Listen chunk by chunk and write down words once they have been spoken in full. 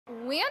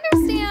We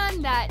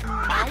understand that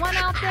no one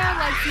out there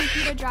likes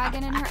Nikita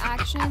Dragun and her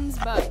actions,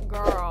 but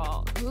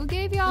girl, who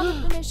gave y'all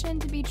the permission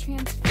to be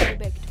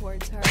transphobic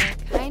towards her?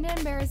 Kinda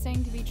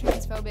embarrassing to be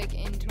transphobic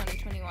in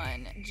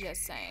 2021,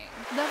 just saying.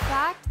 The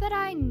fact that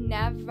I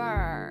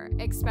never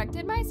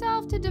expected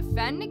myself to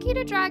defend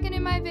Nikita Dragun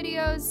in my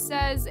videos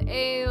says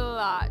a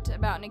lot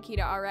about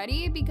Nikita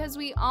already, because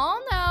we all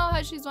know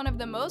how she's one of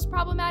the most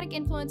problematic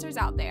influencers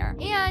out there,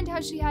 and how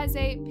she has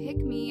a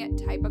pick-me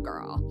type of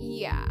girl.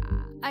 Yeah.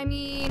 I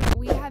mean,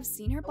 we have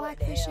seen her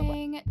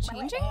blackfishing,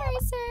 changing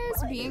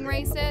races, being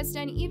racist,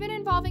 and even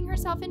involving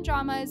herself in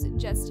dramas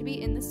just to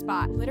be in the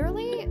spot.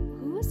 Literally,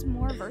 who's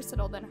more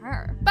versatile than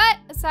her? But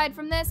aside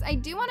from this, I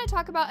do want to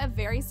talk about a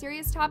very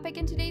serious topic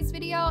in today's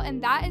video,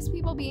 and that is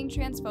people being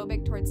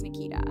transphobic towards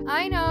Nikita.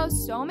 I know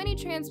so many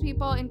trans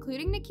people,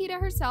 including Nikita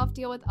herself,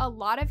 deal with a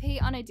lot of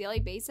hate on a daily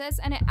basis,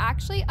 and it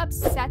actually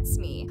upsets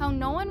me how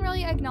no one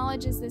really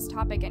acknowledges this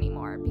topic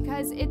anymore,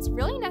 because it's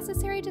really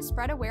necessary to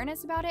spread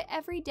awareness about it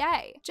every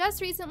day.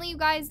 Just recently, you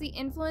guys, the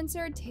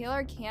influencer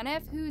Taylor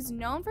Caniff, who's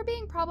known for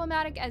being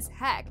problematic as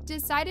heck,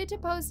 decided to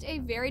post a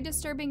very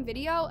disturbing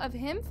video of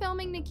him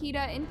filming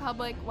Nikita in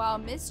public while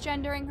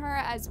misgendering her,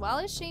 as well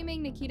as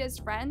shaming Nikita's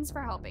friends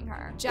for helping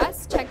her.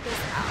 Just check this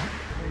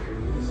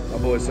out. My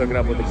boy's hooking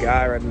up with a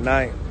guy right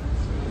tonight.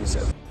 He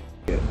said,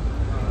 "F it.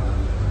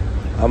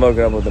 I'm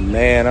hooking up with a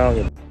man.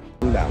 I'm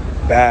down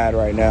bad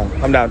right now.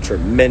 I'm down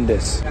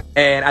tremendous."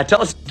 And I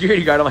tell a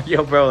security guard, I'm like,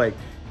 "Yo, bro, like,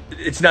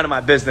 it's none of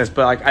my business,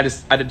 but like I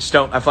just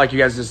don't. I feel like you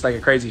guys just like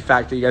a crazy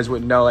fact that you guys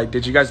wouldn't know. Like,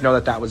 did you guys know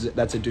that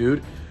that's a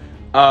dude?"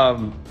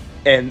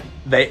 And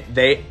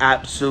they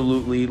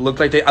absolutely looked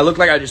like I looked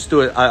like I just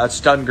threw a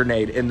stun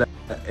grenade in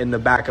the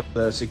back of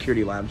the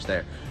security lounge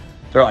there.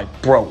 They're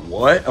like, "Bro,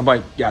 what?" I'm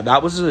like, "Yeah,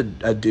 that was a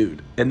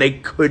dude," and they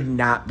could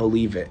not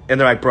believe it. And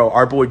they're like, "Bro,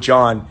 our boy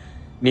John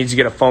needs to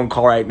get a phone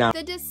call right now."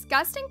 The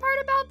disgusting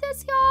part about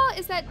this, y'all,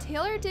 is that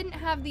Taylor didn't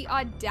have the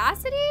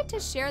audacity to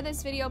share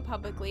this video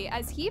publicly,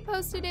 as he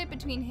posted it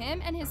between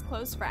him and his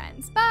close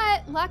friends.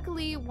 But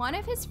luckily, one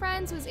of his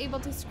friends was able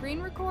to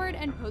screen record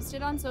and post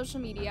it on social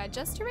media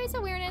just to raise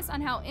awareness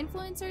on how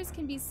influencers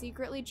can be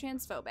secretly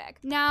transphobic.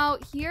 Now,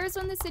 here's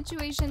when the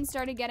situation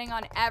started getting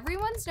on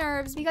everyone's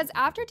nerves, because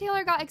after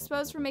Taylor got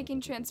exposed for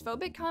making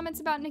transphobic comments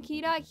about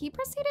Nikita, he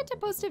proceeded to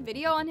post a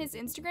video on his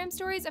Instagram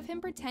stories of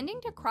him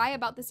pretending to cry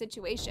about the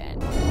situation.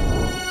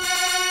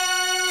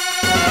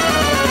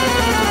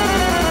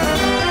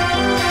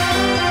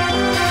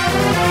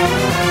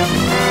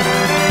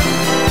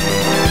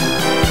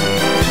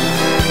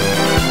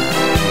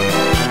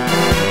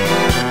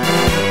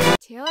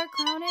 Taylor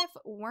Caniff,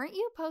 weren't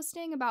you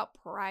posting about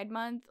Pride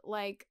Month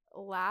like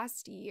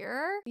last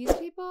year? These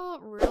people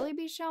really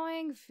be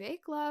showing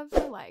fake love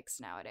for likes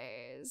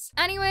nowadays.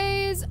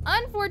 Anyways,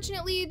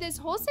 unfortunately, this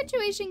whole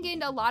situation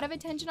gained a lot of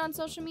attention on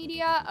social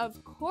media.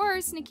 Of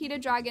course, Nikita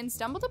Dragun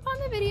stumbled upon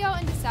the video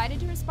and decided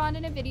to respond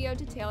in a video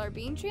to Taylor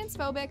being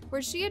transphobic,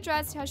 where she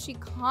addressed how she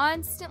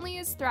constantly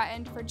is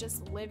threatened for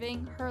just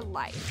living her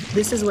life.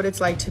 This is what it's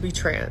like to be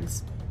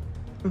trans.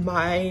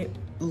 My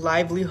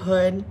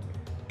livelihood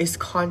is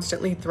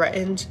constantly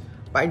threatened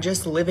by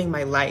just living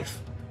my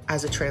life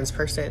as a trans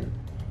person.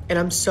 And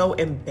I'm so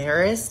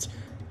embarrassed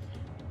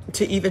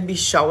to even be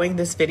showing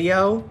this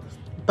video,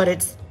 but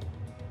it's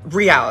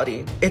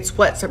reality. It's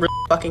what's really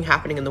fucking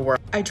happening in the world.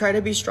 I try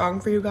to be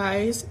strong for you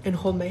guys and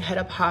hold my head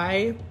up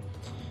high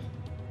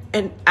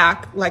and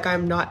act like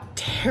I'm not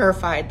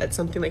terrified that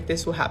something like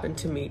this will happen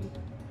to me.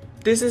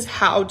 This is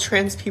how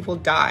trans people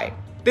die.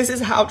 This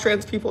is how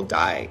trans people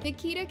die.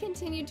 Nikita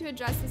continued to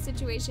address the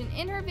situation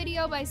in her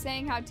video by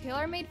saying how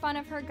Taylor made fun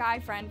of her guy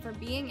friend for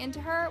being into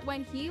her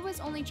when he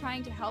was only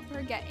trying to help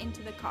her get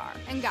into the car.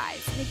 And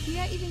guys,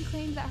 Nikita even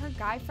claimed that her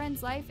guy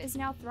friend's life is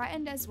now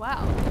threatened as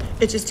well.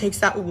 It just takes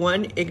that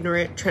one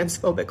ignorant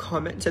transphobic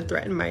comment to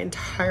threaten my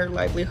entire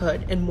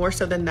livelihood. And more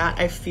so than that,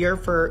 I fear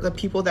for the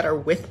people that are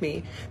with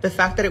me. The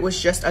fact that it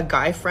was just a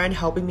guy friend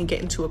helping me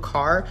get into a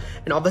car,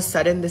 and all of a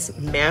sudden this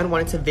man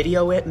wanted to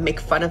video it,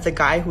 make fun of the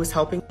guy who was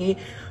helping me,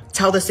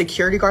 tell the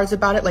security guards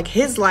about it. Like,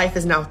 his life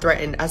is now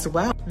threatened as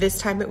well. This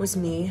time it was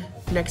me.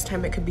 Next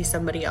time it could be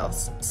somebody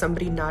else,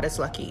 somebody not as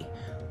lucky.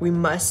 We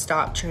must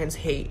stop trans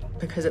hate,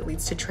 because it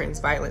leads to trans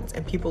violence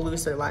and people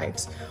lose their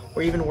lives.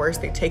 Or even worse,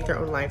 they take their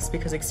own lives,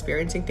 because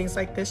experiencing things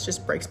like this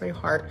just breaks my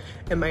heart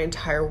and my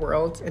entire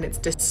world, and it's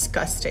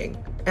disgusting,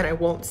 and I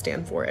won't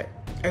stand for it.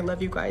 I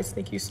love you guys.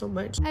 Thank you so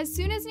much. As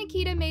soon as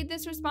Nikita made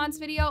this response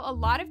video, a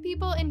lot of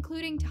people,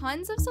 including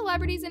tons of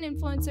celebrities and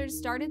influencers,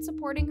 started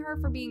supporting her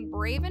for being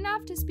brave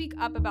enough to speak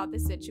up about the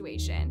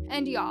situation.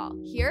 And y'all,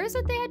 here's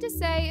what they had to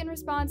say in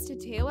response to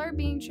Taylor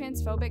being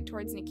transphobic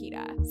towards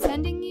Nikita.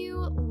 "Sending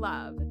you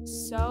love.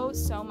 So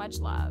much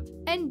love.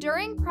 And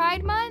during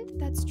Pride Month,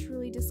 that's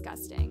truly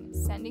disgusting.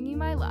 Sending you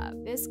my love.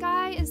 This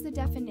guy is the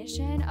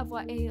definition of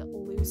what a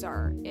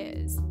loser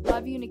is.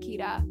 Love you,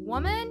 Nikita.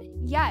 Woman?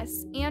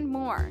 Yes, and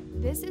more.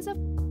 This is a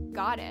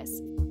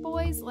goddess.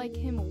 boys like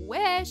him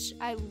wish.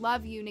 I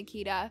love you,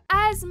 Nikita.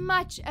 As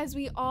much as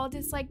we all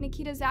dislike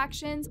Nikita's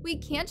actions, we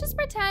can't just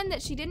pretend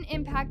that she didn't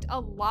impact a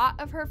lot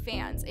of her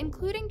fans,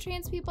 including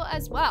trans people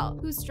as well,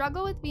 who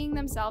struggle with being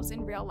themselves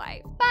in real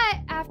life. But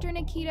after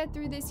Nikita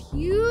threw this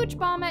huge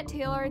bomb at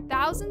Taylor,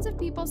 thousands of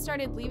people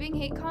started leaving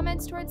hate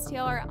comments towards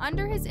Taylor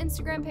under his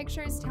Instagram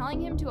pictures,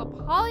 telling him to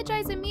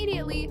apologize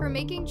immediately for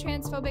making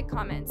transphobic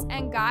comments.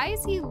 And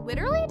guys, he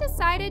literally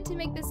decided to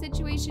make the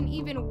situation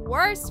even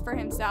worse for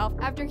himself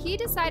after he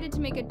decided to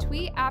make a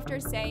tweet after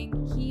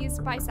saying he's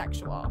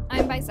bisexual.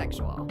 I'm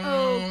bisexual.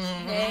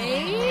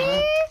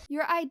 Okay?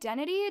 Your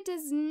identity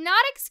does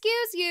not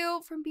excuse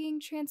you from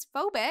being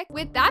transphobic.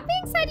 With that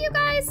being said, you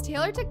guys,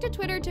 Taylor took to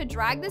Twitter to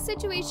drag the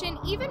situation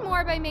even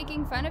more by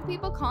making fun of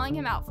people calling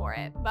him out for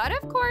it. But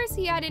of course,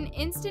 he had an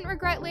instant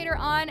regret later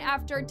on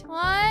after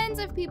tons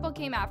of people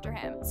came after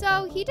him.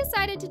 So he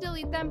decided to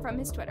delete them from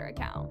his Twitter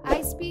account.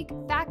 I speak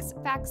facts,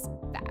 facts,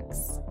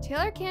 facts.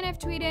 Taylor Caniff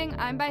tweeting,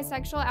 I'm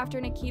bisexual after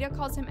Nikita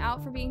calls him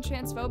out for being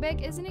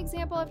transphobic is an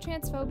example of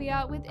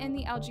transphobia within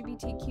the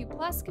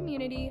LGBTQ+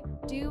 community.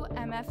 Do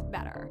MF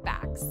better.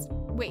 Facts.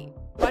 Wait,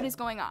 what is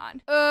going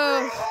on?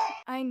 Ugh.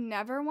 I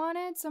never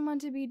wanted someone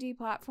to be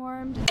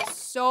deplatformed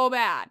so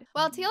bad.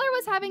 While Taylor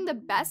was having the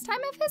best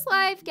time of his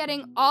life,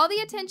 getting all the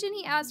attention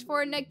he asked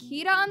for,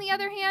 Nikita, on the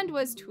other hand,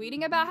 was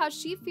tweeting about how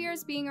she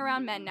fears being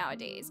around men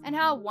nowadays, and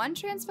how one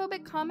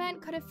transphobic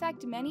comment could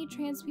affect many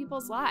trans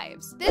people's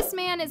lives. This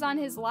man is on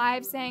his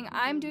live saying,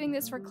 I'm doing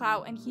this for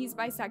clout and he's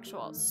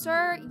bisexual.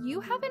 Sir, you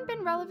haven't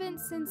been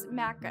relevant since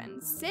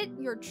Mackin. Sit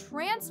your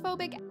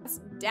transphobic ass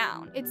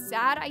down. It's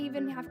sad I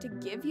even have to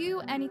give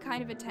you any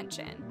kind of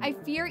attention. I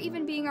fear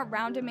even being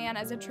around a man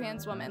as a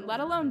trans woman, let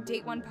alone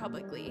date one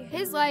publicly.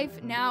 His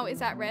life now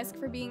is at risk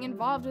for being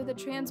involved with a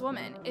trans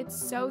woman. It's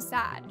so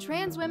sad.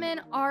 Trans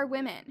women are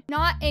women.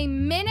 Not a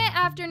minute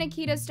after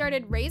Nikita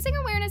started raising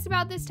awareness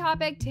about this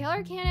topic,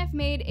 Taylor Caniff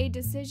made a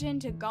decision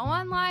to go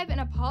on live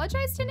and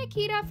apologize to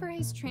Nikita for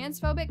his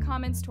transphobic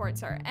comments towards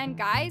her. And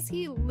guys,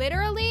 he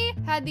literally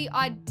had the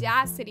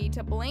audacity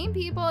to blame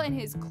people and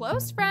his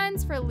close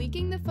friends for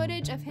leaking the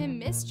footage of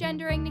him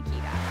misgendering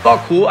Nikita. All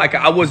cool.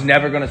 I was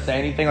never gonna say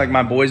anything. Like,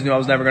 my boys knew I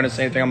was never gonna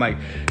say anything. I'm like,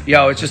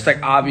 yo, it's just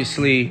like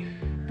obviously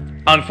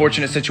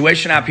unfortunate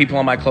situation. I have people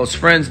on my close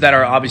friends that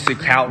are obviously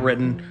clout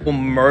ridden, will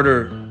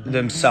murder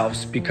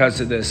themselves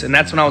because of this. And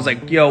that's when I was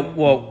like, yo,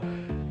 well,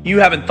 you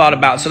haven't thought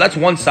about, so that's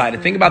one side.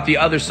 Think about the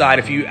other side.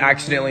 If you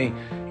accidentally,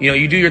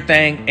 you do your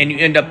thing and you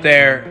end up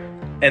there,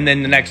 and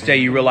then the next day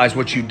you realize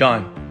what you've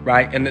done,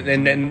 right? And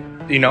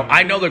then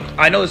I know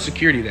the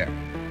security there.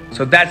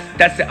 So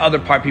that's the other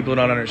part people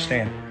don't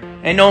understand.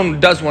 And no one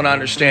does want to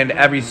understand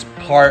every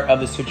part of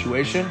the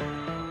situation,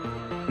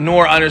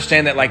 nor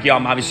understand that, like, yo,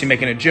 I'm obviously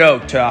making a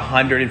joke to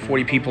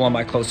 140 people on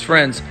my close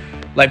friends.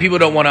 Like, people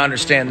don't want to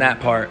understand that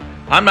part.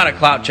 I'm not a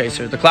clout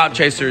chaser. The clout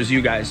chaser is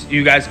you guys.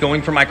 You guys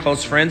going for my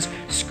close friends,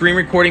 screen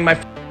recording my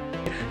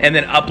and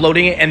then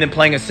uploading it and then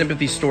playing a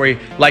sympathy story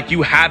like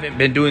you haven't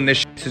been doing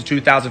this since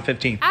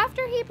 2015.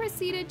 After he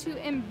proceeded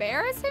to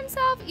embarrass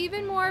himself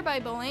even more by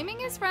blaming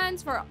his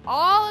friends for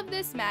all of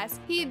this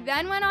mess, he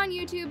then went on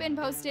YouTube and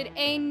posted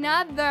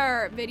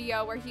another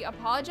video where he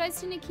apologized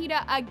to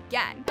Nikita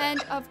again.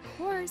 And of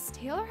course,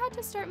 Taylor had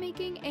to start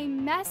making a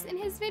mess in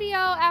his video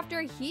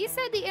after he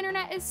said the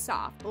internet is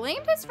soft,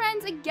 blamed his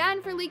friends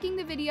again for leaking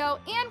the video,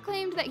 and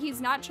claimed that he's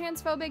not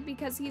transphobic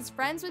because he's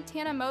friends with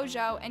Tana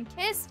Mojo and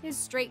kissed his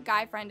straight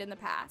guy friend in the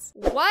past.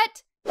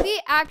 What the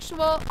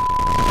actual?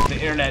 The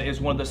internet is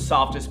one of the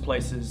softest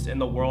places in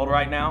the world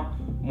right now,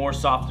 more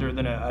softer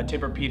than a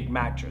Tempur-Pedic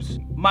mattress.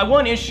 My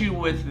one issue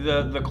with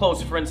the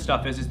close friend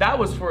stuff is that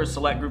was for a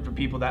select group of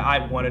people that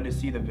I wanted to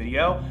see the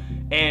video,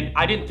 and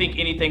I didn't think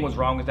anything was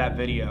wrong with that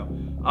video.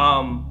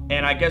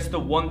 And I guess the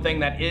one thing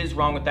that is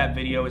wrong with that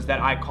video is that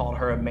I called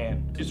her a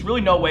man. There's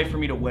really no way for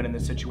me to win in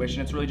this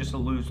situation. It's really just a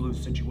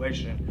lose-lose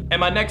situation. And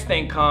my next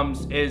thing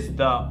comes is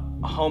the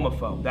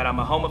homophobe, that I'm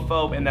a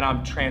homophobe and that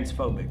I'm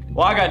transphobic.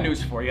 Well, I got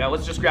news for you.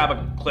 Let's just grab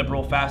a clip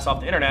real fast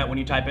off the internet when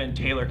you type in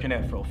Taylor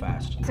Caniff real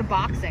fast. It's a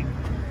boxing.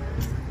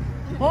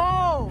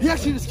 Oh! Yeah,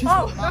 she was kissing.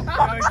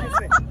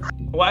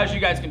 Well, as you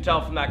guys can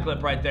tell from that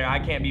clip right there, I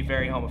can't be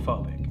very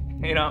homophobic.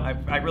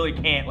 I really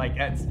can't. Like,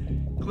 that's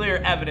clear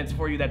evidence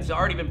for you that's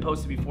already been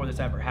posted before this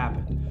ever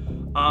happened.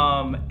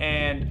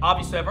 And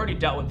obviously I've already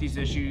dealt with these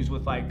issues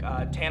with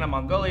Tana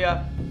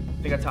Mongolia.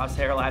 I think that's how I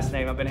say her last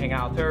name. I've been hanging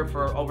out with her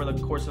for over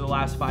the course of the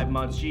last 5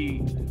 months.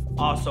 She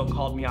also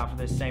called me out for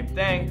this same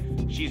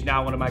thing. She's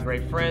now one of my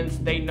great friends.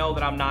 They know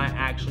that I'm not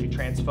actually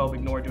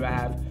transphobic, nor do I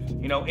have,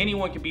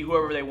 anyone can be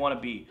whoever they want to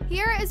be.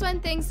 Here is when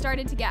things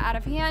started to get out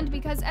of hand,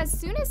 because as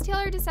soon as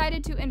Taylor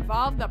decided to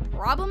involve the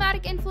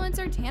problematic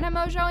influencer Tana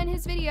Mojo in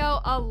his video,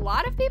 a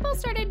lot of people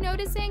started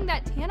noticing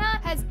that Tana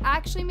has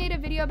actually made a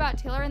video about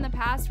Taylor in the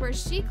past where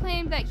she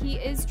claimed that he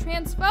is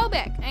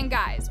transphobic. And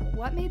guys,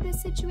 what made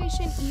this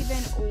situation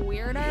even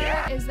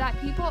weirder is that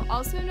people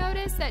also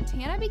noticed that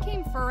Tana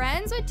became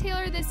friends with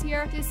Taylor this this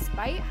year,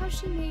 despite how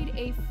she made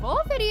a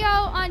full video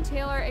on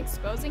Taylor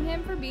exposing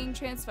him for being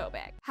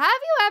transphobic. Have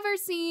you ever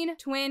seen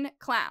twin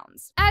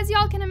clowns? As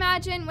y'all can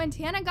imagine, when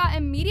Tana got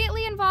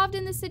immediately involved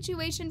in the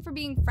situation for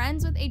being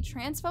friends with a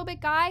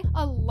transphobic guy,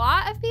 a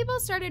lot of people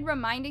started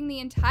reminding the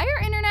entire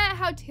internet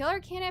how Taylor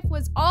Caniff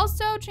was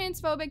also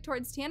transphobic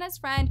towards Tana's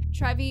friend,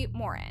 Trevi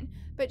Morin.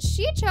 But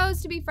she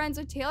chose to be friends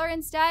with Taylor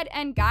instead,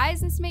 and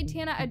guys, this made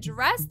Tana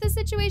address the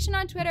situation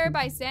on Twitter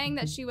by saying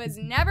that she was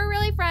never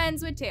really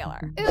friends with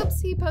Taylor.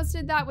 Oops, he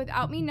posted that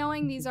without me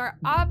knowing. These are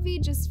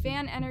obvi just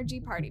fan energy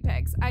party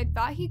pics. I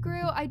thought he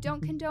grew. I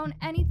don't condone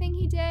anything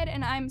he did,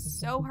 and I'm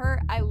so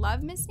hurt. I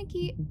love Miss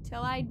Nikki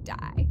till I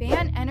die.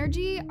 Fan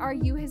energy? Are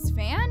you his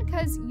fan?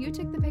 Cause you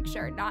took the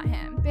picture, not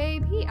him.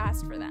 Babe, he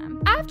asked for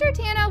them. After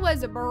Tana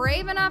was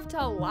brave enough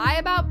to lie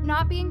about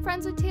not being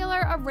friends with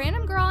Taylor, a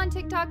random girl on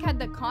TikTok had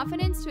the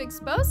confidence to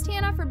expose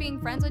Tana for being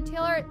friends with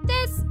Taylor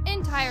this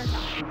entire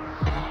time.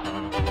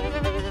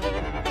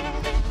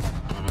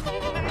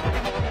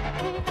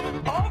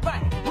 All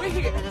right, we're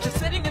here, just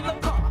sitting in the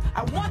car.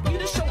 I want you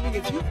to show me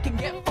if you can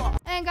get far.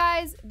 And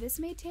guys, this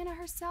made Tana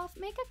herself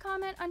make a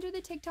comment under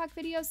the TikTok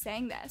video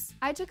saying this.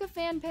 I took a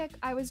fan pic,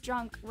 I was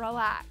drunk,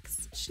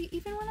 relax. She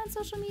even went on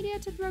social media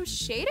to throw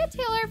shade at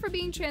Taylor for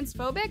being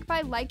transphobic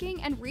by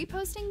liking and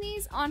reposting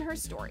these on her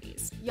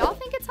stories. Y'all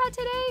think it's hot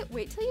today?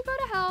 Wait till you go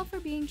to hell for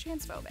being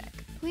transphobic.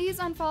 Please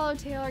unfollow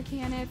Taylor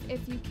Caniff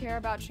if you care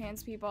about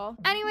trans people.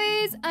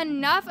 Anyways,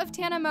 enough of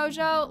Tana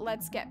Mojo.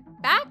 Let's get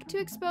back to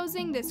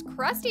exposing this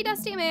crusty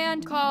dusty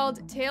man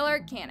called Taylor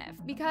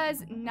Caniff,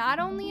 because not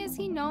only is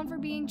he known for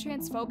being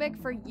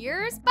transphobic for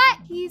years, but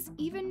he's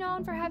even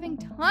known for having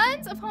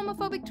tons of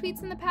homophobic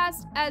tweets in the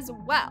past as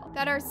well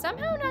that are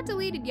somehow not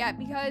deleted yet,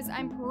 because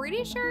I'm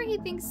pretty sure he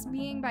thinks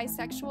being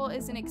bisexual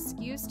is an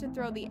excuse to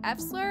throw the F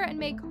slur and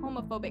make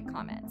homophobic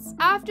comments.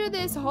 After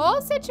this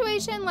whole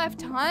situation left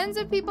tons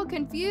of people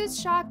confused,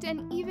 shocked,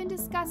 and even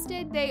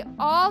disgusted, they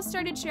all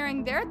started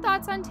sharing their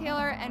thoughts on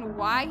Taylor and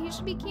why he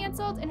should be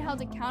canceled and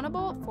held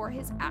accountable for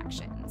his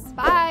actions.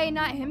 By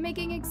not him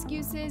making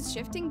excuses,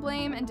 shifting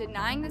blame, and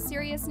denying the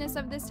seriousness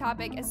of this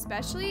topic,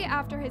 especially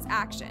after his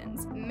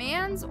actions.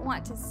 Mans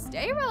want to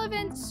stay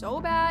relevant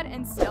so bad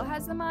and still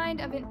has the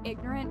mind of an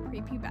ignorant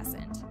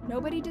prepubescent.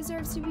 Nobody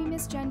deserves to be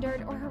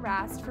misgendered or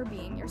harassed for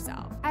being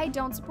yourself. I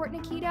don't support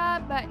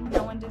Nikita, but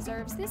no one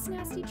deserves this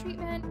nasty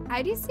treatment.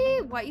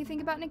 IDC, what you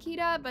think about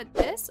Nikita, but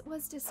this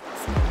was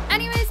disgusting.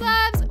 Anyways,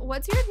 loves,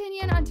 what's your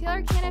opinion on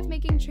Taylor Caniff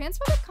making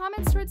transphobic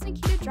comments towards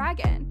Nikita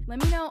Dragun?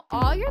 Let me know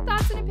all your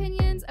thoughts and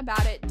opinions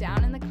about it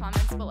down in the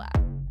comments below.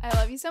 I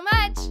love you so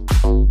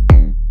much!